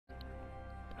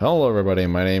Hello everybody,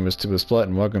 my name is Tubasplat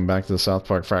and welcome back to the South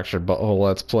Park Fractured Butthole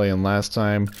Let's Play. And last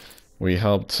time we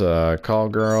helped Call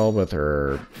Girl with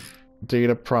her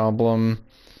data problem,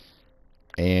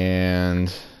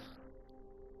 and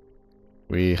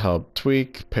we helped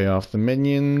Tweak pay off the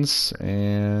minions,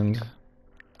 and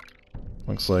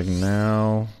looks like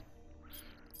now...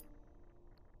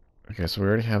 Okay, so we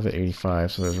already have the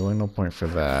 85, so there's really no point for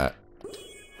that.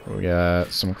 We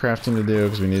got some crafting to do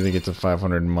because we need to get to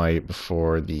 500 might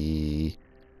before the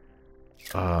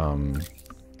what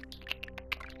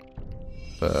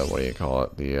do you call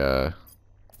it? The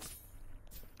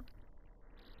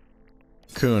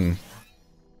Coon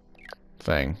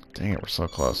thing. Dang it, we're so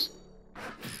close.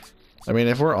 I mean,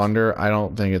 if we're under, I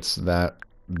don't think it's that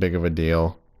big of a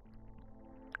deal.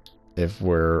 If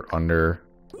we're under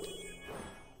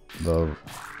the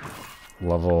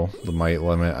level, the might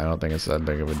limit, I don't think it's that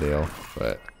big of a deal,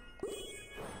 but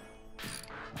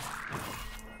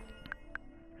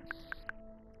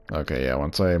okay, yeah,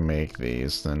 once I make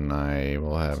these, then I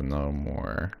will have no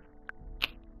more.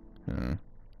 Oh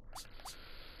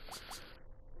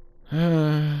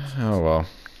well.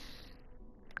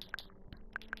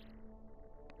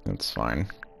 It's fine.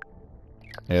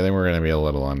 Yeah, I think we're gonna be a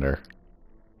little under,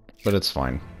 but it's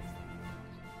fine.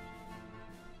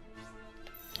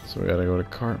 So we gotta go to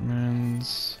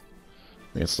Cartman's.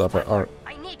 We can stop at Art.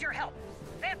 I need your help.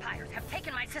 Vampires have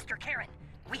taken my sister Karen.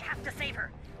 We have to save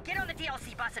her. Get on the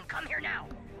DLC bus and come here now.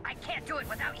 I can't do it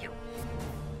without you.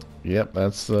 Yep,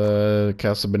 that's the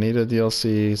Casa Bonita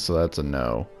DLC, so that's a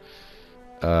no.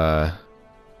 That'll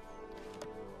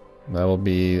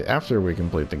be after we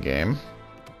complete the game.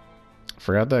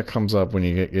 Forgot that comes up when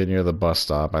you get near the bus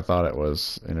stop. I thought it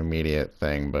was an immediate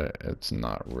thing, but it's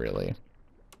not really.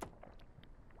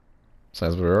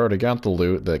 Since we already got the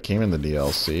loot that came in the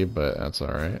DLC, but that's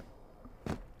alright.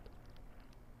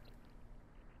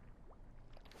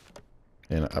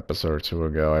 In an episode or two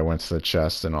ago, I went to the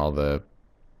chest and all the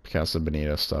Casa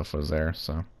Bonita stuff was there,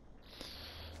 so.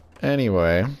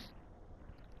 Anyway.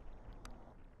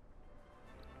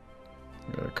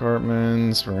 Go to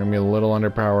Cartman's. We're gonna be a little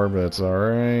underpowered, but it's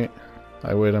alright.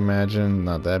 I would imagine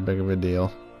not that big of a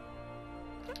deal.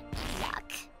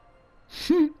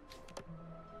 Yuck.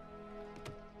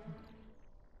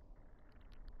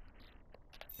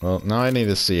 Well, now I need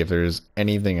to see if there's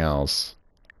anything else.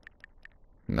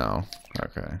 No.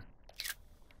 Okay.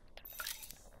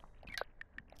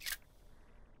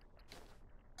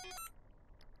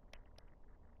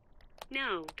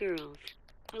 No, girls.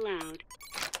 Allowed.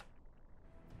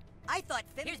 I thought...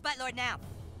 Here's Buttlord now.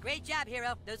 Great job,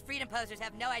 hero. Those freedom posers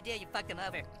have no idea you fucked them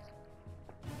over.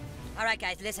 Alright,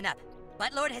 guys, listen up.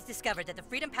 Buttlord has discovered that the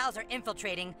Freedom Pals are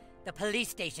infiltrating the police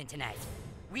station tonight.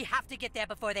 We have to get there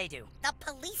before they do. The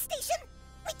police station?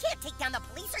 We can't take down the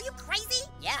police, are you crazy?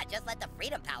 Yeah, just let the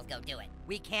Freedom Pals go do it.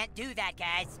 We can't do that,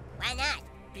 guys. Why not?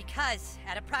 Because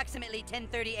at approximately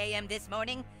 10:30 a.m. this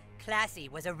morning, Classy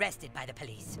was arrested by the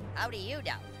police. How do you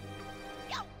know?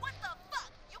 Yo, what the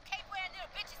fuck? You cape-wearing little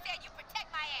bitches said you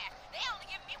protect my ass. They only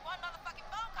give me one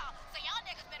motherfucking phone call, so y'all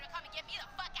niggas better come and get me the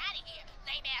fuck out of here.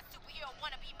 Lame-ass superhero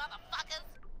wannabe motherfuckers.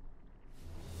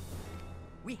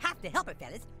 We have to help her,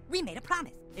 fellas. We made a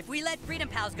promise. If we let Freedom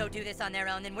Pals go do this on their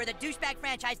own, then we're the douchebag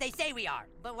franchise they say we are.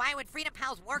 But why would Freedom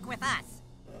Pals work with us?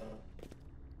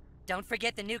 Don't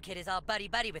forget the new kid is all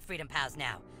buddy-buddy with Freedom Pals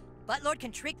now. Buttlord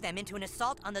can trick them into an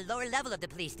assault on the lower level of the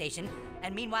police station,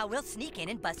 and meanwhile we'll sneak in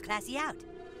and bust Classy out.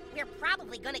 We're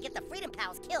probably gonna get the Freedom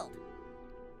Pals killed.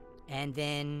 And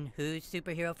then whose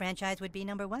superhero franchise would be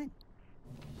number one?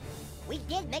 We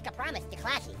did make a promise to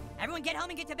Classy. Everyone get home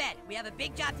and get to bed. We have a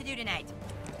big job to do tonight.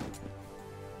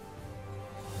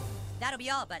 That'll be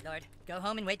all, Buttlord. Go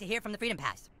home and wait to hear from the Freedom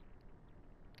Pass.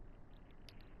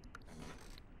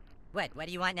 What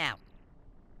do you want now?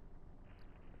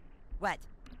 What?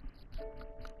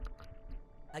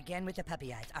 Again with the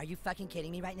puppy eyes. Are you fucking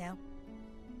kidding me right now?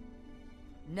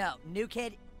 No, new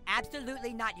kid,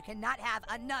 absolutely not. You cannot have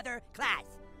another class.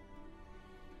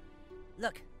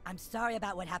 Look, I'm sorry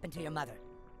about what happened to your mother.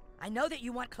 I know that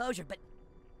you want closure, but...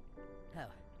 Oh.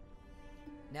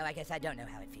 No, I guess I don't know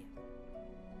how it feels.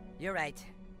 You're right.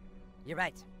 You're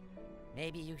right.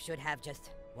 Maybe you should have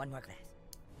just one more class.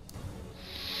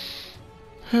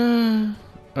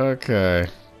 Okay.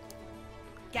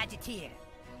 Gadgeteer.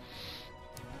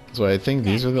 So I think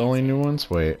these are the only new ones?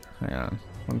 Wait, hang on.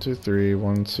 1, 2, 3,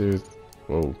 1, 2...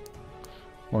 Whoa.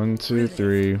 1, 2,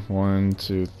 3, 1,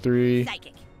 2, 3...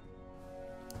 Psychic.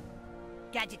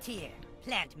 Gadgeteer.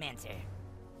 Plant Mancer.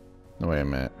 No, wait a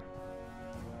minute.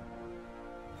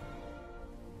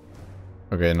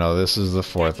 Okay, no, this is the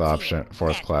fourth option,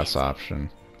 fourth class option.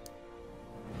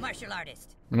 martial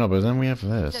artist. No, but then we have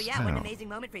this. So yeah, what an Ow. amazing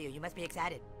moment for you. You must be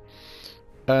excited.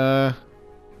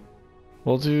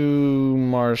 We'll do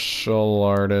martial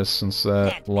artist since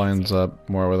that lines up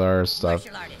more with our stuff.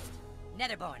 Martial artist.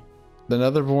 Netherborn. The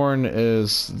Netherborn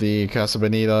is the Casa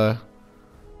Bonita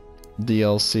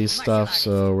DLC stuff,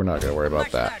 so we're not gonna worry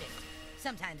about that. Artist,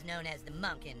 sometimes known as the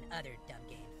monk in other dumb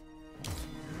games.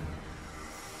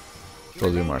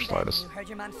 We'll do martial artist. You heard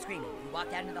your mom screaming. You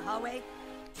walked out into the hallway.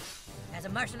 As a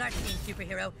martial arts themed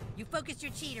superhero, you focused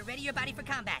your chi to ready your body for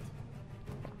combat.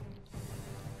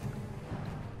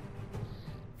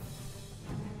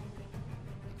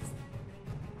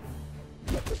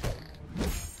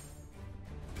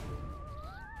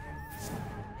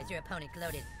 As your opponent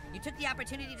gloated, you took the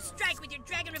opportunity to strike with your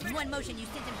dragon reverse. In one motion, you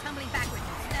sent him tumbling backwards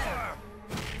and stutter.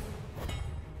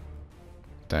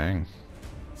 Dang.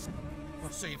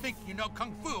 So you think you know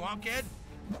Kung Fu, huh, kid?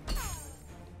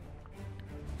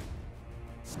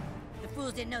 The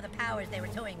fools didn't know the powers they were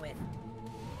toying with.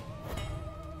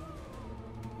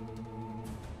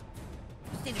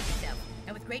 You centered yourself,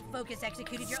 and with great focus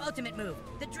executed your ultimate move,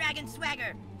 the Dragon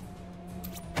Swagger.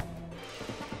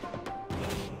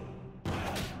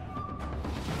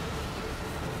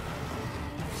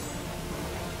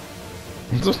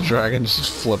 This dragon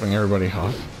just flipping everybody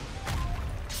off.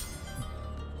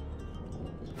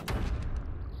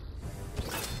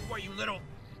 What, you little...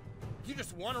 You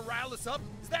just want to rile us up?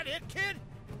 Is that it, kid?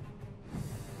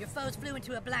 Your foes flew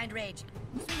into a blind rage,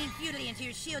 swinging futilely into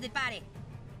your shielded body.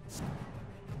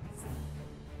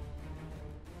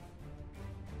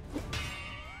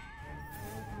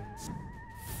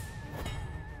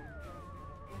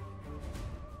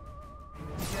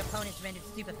 Your opponents rendered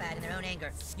stupefied in their own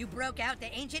anger. You broke out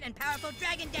the ancient and powerful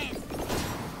dragon dance.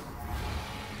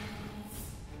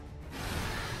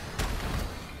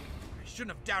 I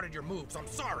shouldn't have doubted your moves. I'm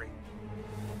sorry.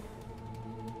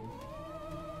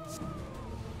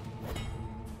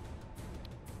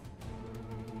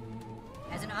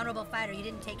 As an honorable fighter, you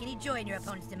didn't take any joy in your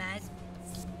opponent's demise.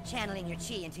 Channeling your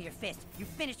chi into your fist, you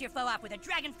finished your foe off with a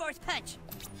Dragon Force punch.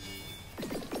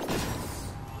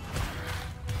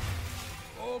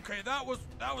 Okay, that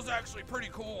was actually pretty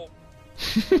cool.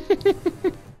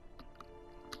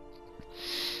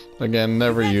 Again,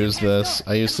 never use this.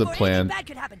 I used to plant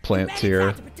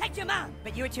tier.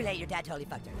 But you were too late. Your dad totally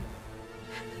fucked her.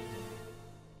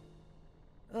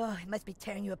 Oh, it must be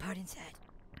tearing you apart inside.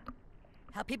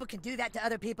 How people can do that to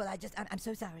other people, I'm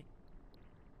so sorry.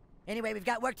 Anyway, we've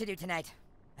got work to do tonight.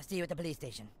 I'll see you at the police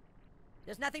station.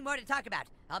 There's nothing more to talk about.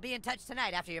 I'll be in touch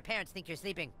tonight after your parents think you're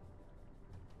sleeping.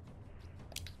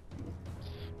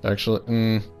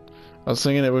 Actually, I was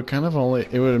thinking it would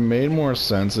have made more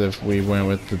sense if we went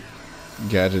with the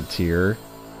Gadgeteer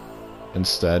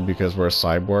instead because we're a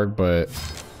cyborg, but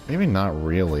maybe not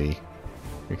really.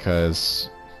 Because...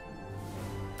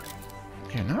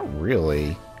 yeah, not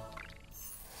really.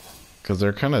 Because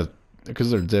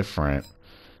they're different.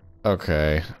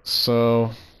 Okay, so...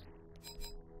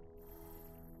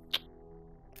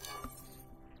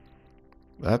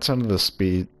 that's under the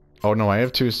speed... oh no, I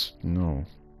have two... no.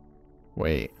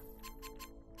 Wait.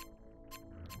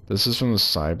 This is from the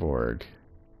cyborg.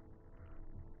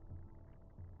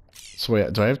 So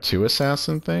wait, do I have two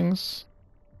assassin things?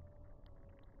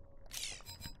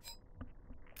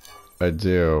 I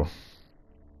do.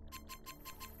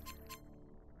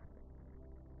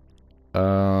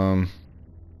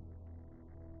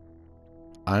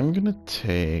 I'm gonna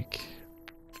take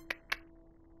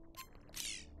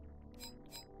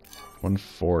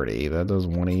 140. That does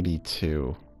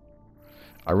 182.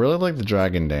 I really like the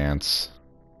Dragon Dance.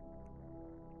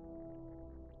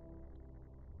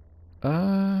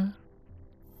 Yeah,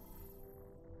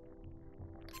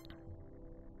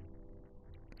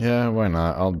 why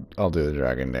not? I'll do the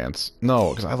Dragon Dance. No,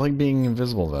 because I like being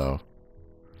invisible though.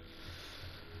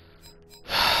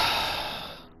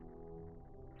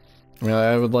 I mean,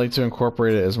 I would like to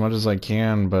incorporate it as much as I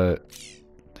can, but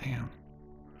damn.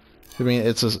 I mean,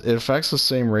 it affects the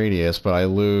same radius, but I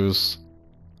lose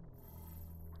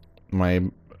my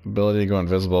ability to go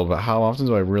invisible. But how often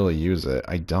do I really use it?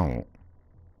 I don't.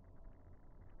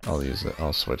 I'll use it.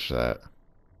 I'll switch that.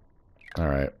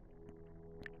 Alright.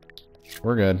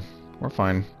 We're good. We're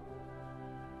fine.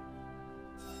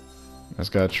 I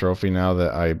just got a trophy now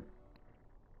that I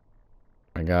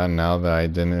got now that I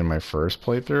didn't in my first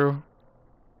playthrough.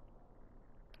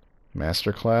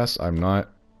 Masterclass. I'm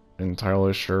not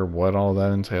entirely sure what all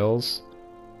that entails.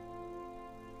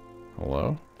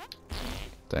 Hello?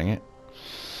 Dang it.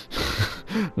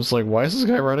 I'm just like, why is this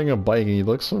guy riding a bike and he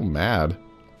looks so mad?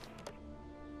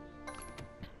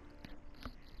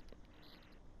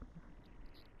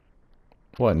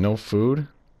 What, no food?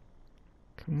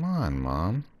 Come on,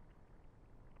 Mom.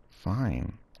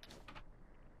 Fine.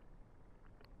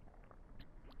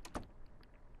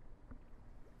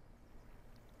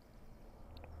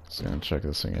 Just gonna check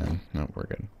this again. Nope, we're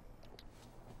good.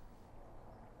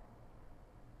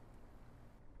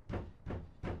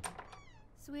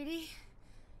 Sweetie,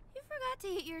 you forgot to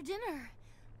eat your dinner.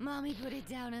 Mommy put it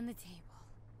down on the table.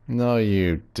 No,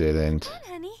 you didn't. Come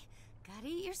on, honey. Gotta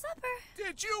eat your supper.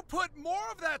 Did you put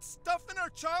more of that stuff in our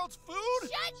child's food?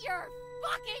 Shut your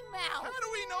fucking mouth! How do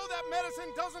we know that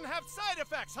medicine doesn't have side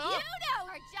effects, huh? You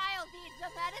know our child needs the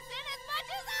medicine as much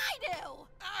as I do!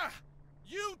 Ah!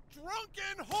 You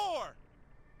drunken whore!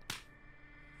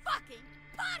 Fucking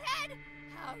pothead!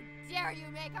 How dare you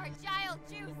make our child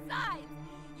choose sides!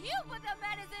 You put the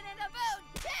medicine in the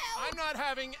food, too! I'm not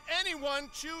having anyone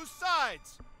choose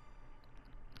sides!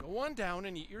 Go on down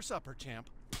and eat your supper, champ.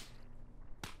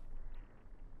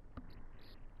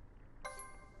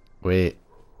 Wait.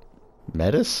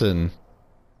 Medicine?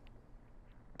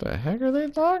 The heck are they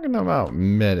talking about?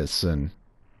 Medicine.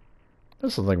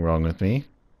 There's something wrong with me.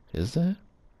 Is there?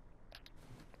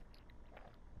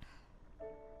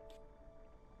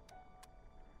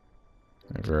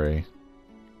 A very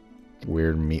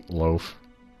weird meatloaf.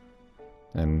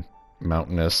 And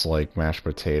mountainous like mashed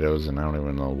potatoes, and I don't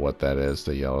even know what that is,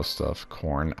 the yellow stuff.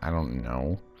 Corn? I don't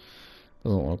know.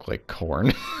 Doesn't look like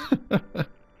corn.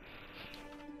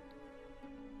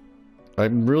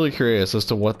 I'm really curious as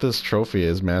to what this trophy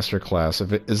is, Master Class.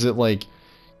 Is it like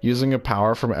using a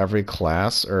power from every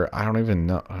class, or I don't even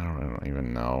know. I don't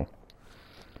even know.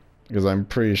 Because I'm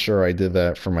pretty sure I did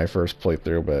that for my first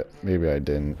playthrough, but maybe I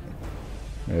didn't.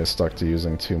 Maybe I stuck to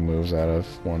using 2 moves out of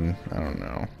 1. I don't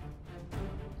know.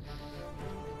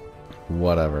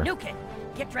 Whatever. New kid,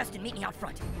 get dressed and meet me out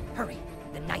front. Hurry,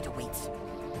 the night awaits.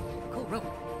 Cool room.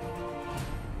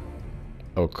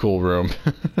 Oh, cool room.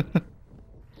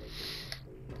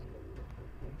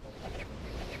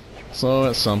 So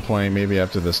at some point, maybe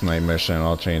after this night mission,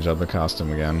 I'll change up the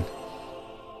costume again.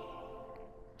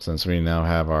 Since we now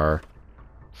have our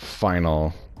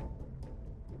final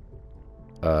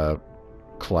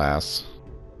class.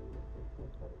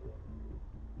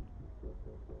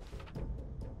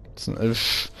 It's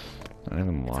not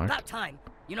even locked. It's about time.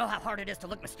 You know how hard it is to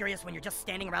look mysterious when you're just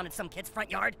standing around in some kid's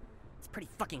front yard? It's pretty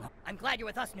fucking... I'm glad you're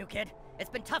with us, new kid. It's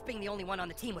been tough being the only one on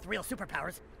the team with real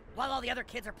superpowers. While all the other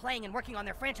kids are playing and working on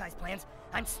their franchise plans,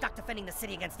 I'm stuck defending the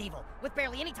city against evil, with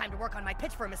barely any time to work on my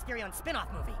pitch for a Mysterion spin-off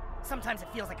movie. Sometimes it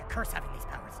feels like a curse having these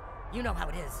powers. You know how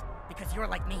it is, because you're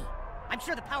like me. I'm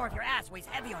sure the power of your ass weighs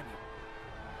heavy on you.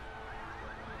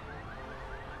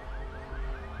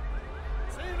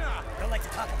 Don't like to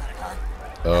talk about it, huh?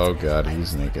 Oh god,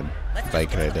 he's naked. Bike Let's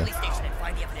idea. go to the police station and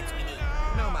find the evidence we need.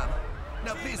 No, Mama.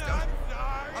 No, please don't.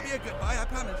 I'll be a good boy, I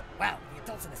promise. Wow, the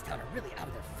adults in this town are really out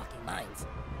of their fucking minds.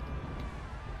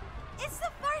 It's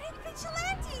the farting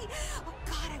vigilante! Oh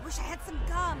god, I wish I had some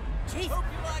gum. Jeez, Hope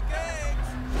you like eggs.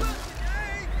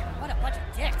 what a bunch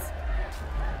of dicks.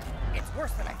 It's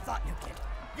worse than I thought, new kid.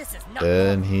 This is not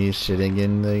And normal. he's shitting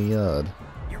in the yard.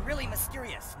 You're really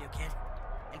mysterious, new kid.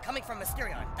 And coming from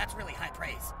Mysterion, that's really high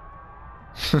praise.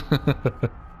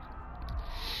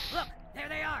 Look, there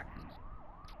they are.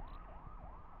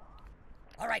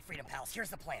 All right, Freedom Pals, here's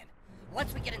the plan.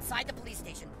 Once we get inside the police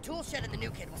station, Tool Shed and the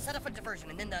new kid will set up a diversion,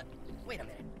 and then the... Wait a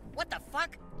minute. What the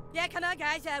fuck? Yeah, come on,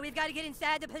 guys. We've got to get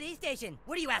inside the police station.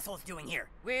 What are you assholes doing here?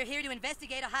 We're here to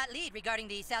investigate a hot lead regarding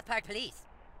the South Park police.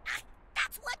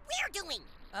 That's what we're doing.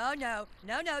 Oh, no.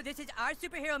 No, this is our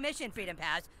superhero mission, Freedom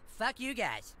Pals. Fuck you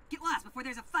guys. Get lost before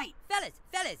there's a fight.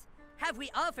 Fellas, have we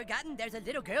all forgotten there's a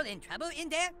little girl in trouble in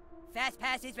there? Fast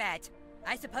pass is right.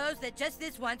 I suppose that just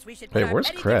this once we should put Wait, our where's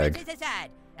petty Craig? differences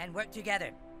aside and work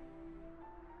together.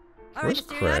 All Where's right,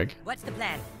 Mr. Craig? Young, what's the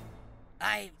plan?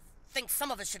 I think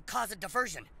some of us should cause a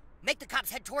diversion. Make the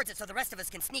cops head towards it so the rest of us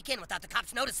can sneak in without the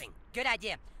cops noticing. Good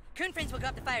idea. Coon Friends will go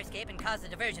up the fire escape and cause the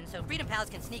diversion so Freedom Pals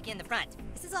can sneak in the front.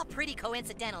 This is all pretty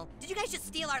coincidental. Did you guys just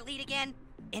steal our lead again?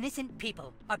 Innocent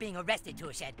people are being arrested,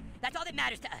 Tool Shed. That's all that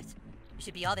matters to us. It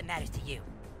should be all that matters to you.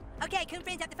 Okay, Coon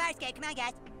Friends up the fire escape. Come on,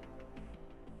 guys.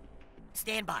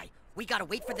 Stand by. We gotta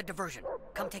wait for the diversion.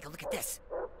 Come take a look at this.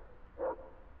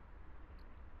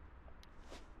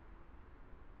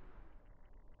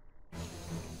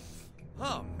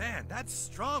 Oh man, that's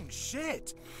strong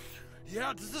shit.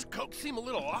 Yeah, does this coke seem a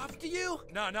little off to you?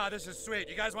 No, this is sweet.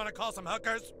 You guys want to call some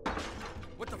hookers?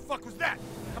 What the fuck was that?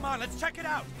 Come on, let's check it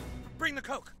out. Bring the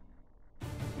coke.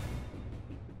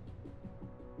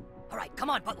 All right, come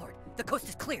on, Buttlord. The coast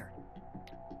is clear.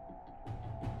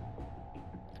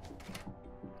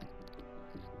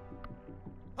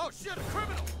 Oh shit, a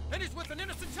criminal! And he's with an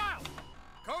innocent child!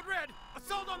 Code red,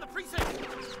 assault on the precinct!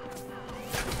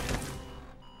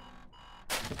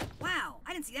 Wow,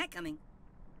 I didn't see that coming.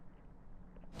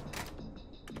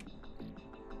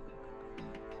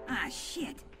 Ah,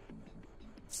 shit.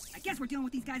 I guess we're dealing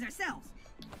with these guys ourselves.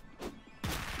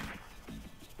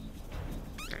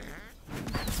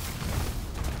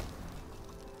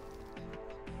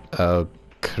 Oh,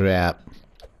 crap.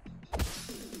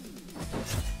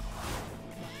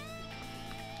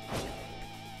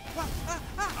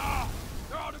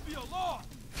 There ought to be a law!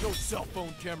 No cell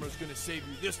phone camera's gonna save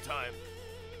you this time.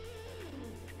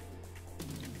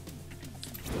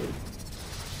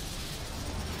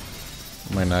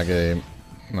 Might not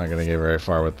gonna get very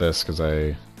far with this because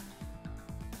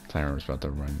timer's about to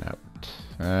run out.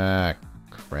 Ah,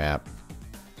 crap.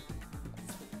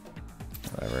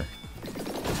 Whatever.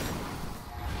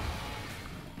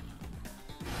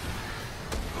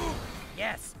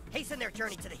 Yes, hasten their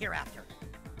journey to the hereafter.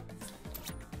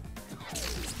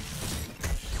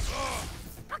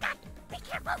 Oh God, be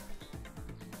careful!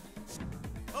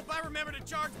 Hope I remember to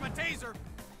charge my taser.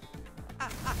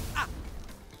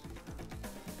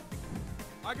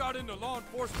 I got into law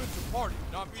enforcement to party,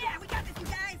 not be. Yeah, we got this, you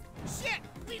guys! Shit!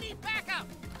 We need backup!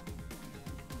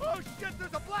 Oh shit,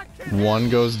 there's a black kid! One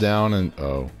goes down and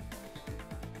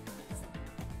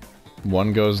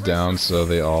one goes down, so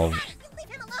they all Leave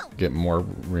him alone! get more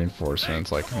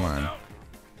reinforcements. Like, come on.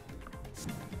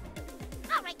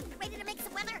 Alright, ready to make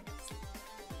some weather?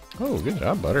 Oh, good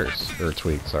job, Butters. Or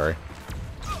Tweak, sorry.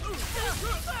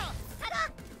 Ta-da!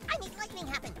 I made lightning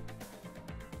happen!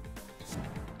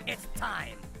 It's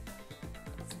time.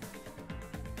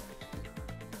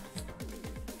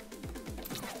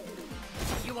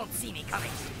 You won't see me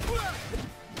coming.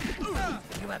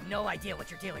 You have no idea what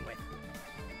you're dealing with.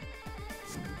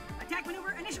 Attack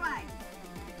maneuver initialized.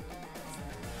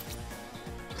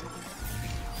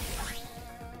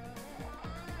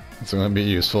 It's gonna be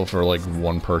useful for like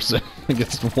one person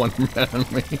against one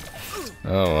enemy.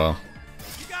 Oh well.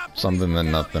 Something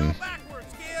than nothing.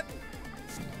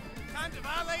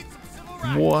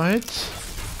 What?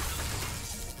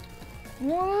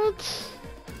 What?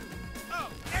 Oh,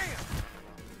 damn!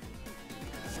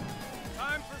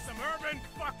 Time for some urban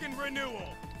fucking renewal.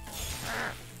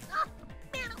 Oh,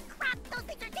 man, oh crap! Those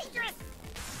things are dangerous!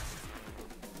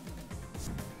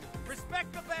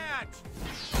 Respect the badge.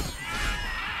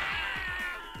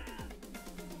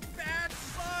 Badge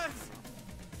buzz.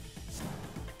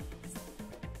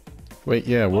 Wait,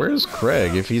 yeah, where's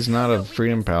Craig? If he's not a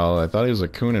Freedom Pal, I thought he was a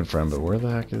Coonan friend, but where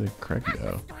the heck did Craig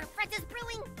go? Stormfront is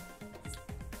brewing!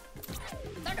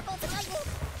 Thunderbolts and lightning!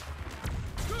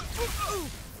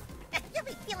 You'll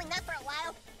be feeling that for a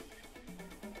while.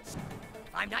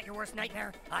 If I'm not your worst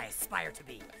nightmare, I aspire to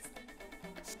be.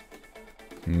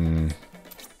 Yeah,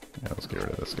 let's get rid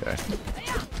of this guy.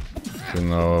 Even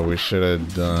though we should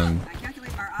have done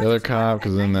the other cop,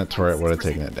 because then that turret would have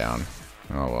taken it down.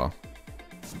 Oh well.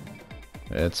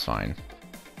 It's fine.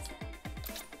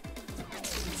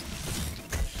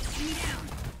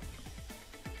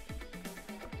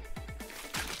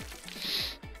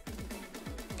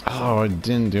 Oh, I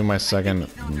didn't do my second.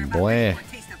 Boy.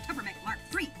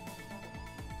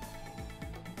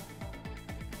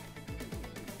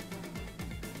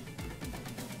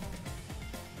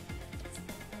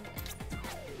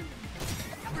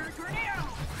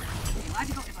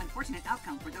 Logical if unfortunate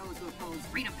outcome for those who oppose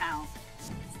Freedom Pals.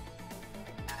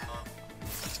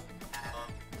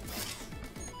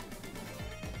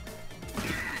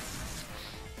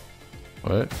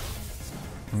 What?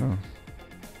 Oh.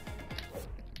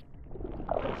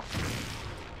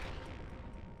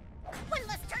 One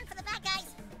less turn for the bad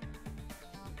guys.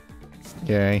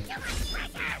 Yay.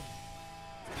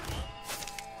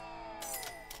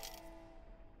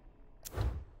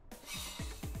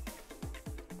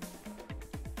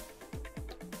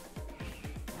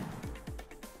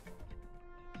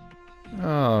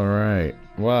 Alright,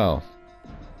 well.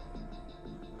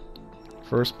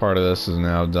 First part of this is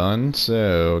now done,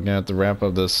 so we're gonna have to wrap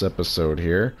up this episode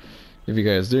here. If you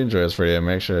guys do enjoy this video,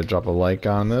 make sure to drop a like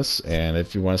on this, and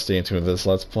if you want to stay in tune with this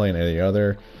Let's Play and any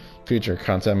other future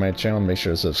content on my channel, make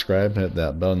sure to subscribe, hit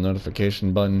that bell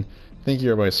notification button. Thank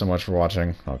you everybody so much for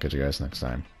watching. I'll catch you guys next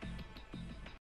time.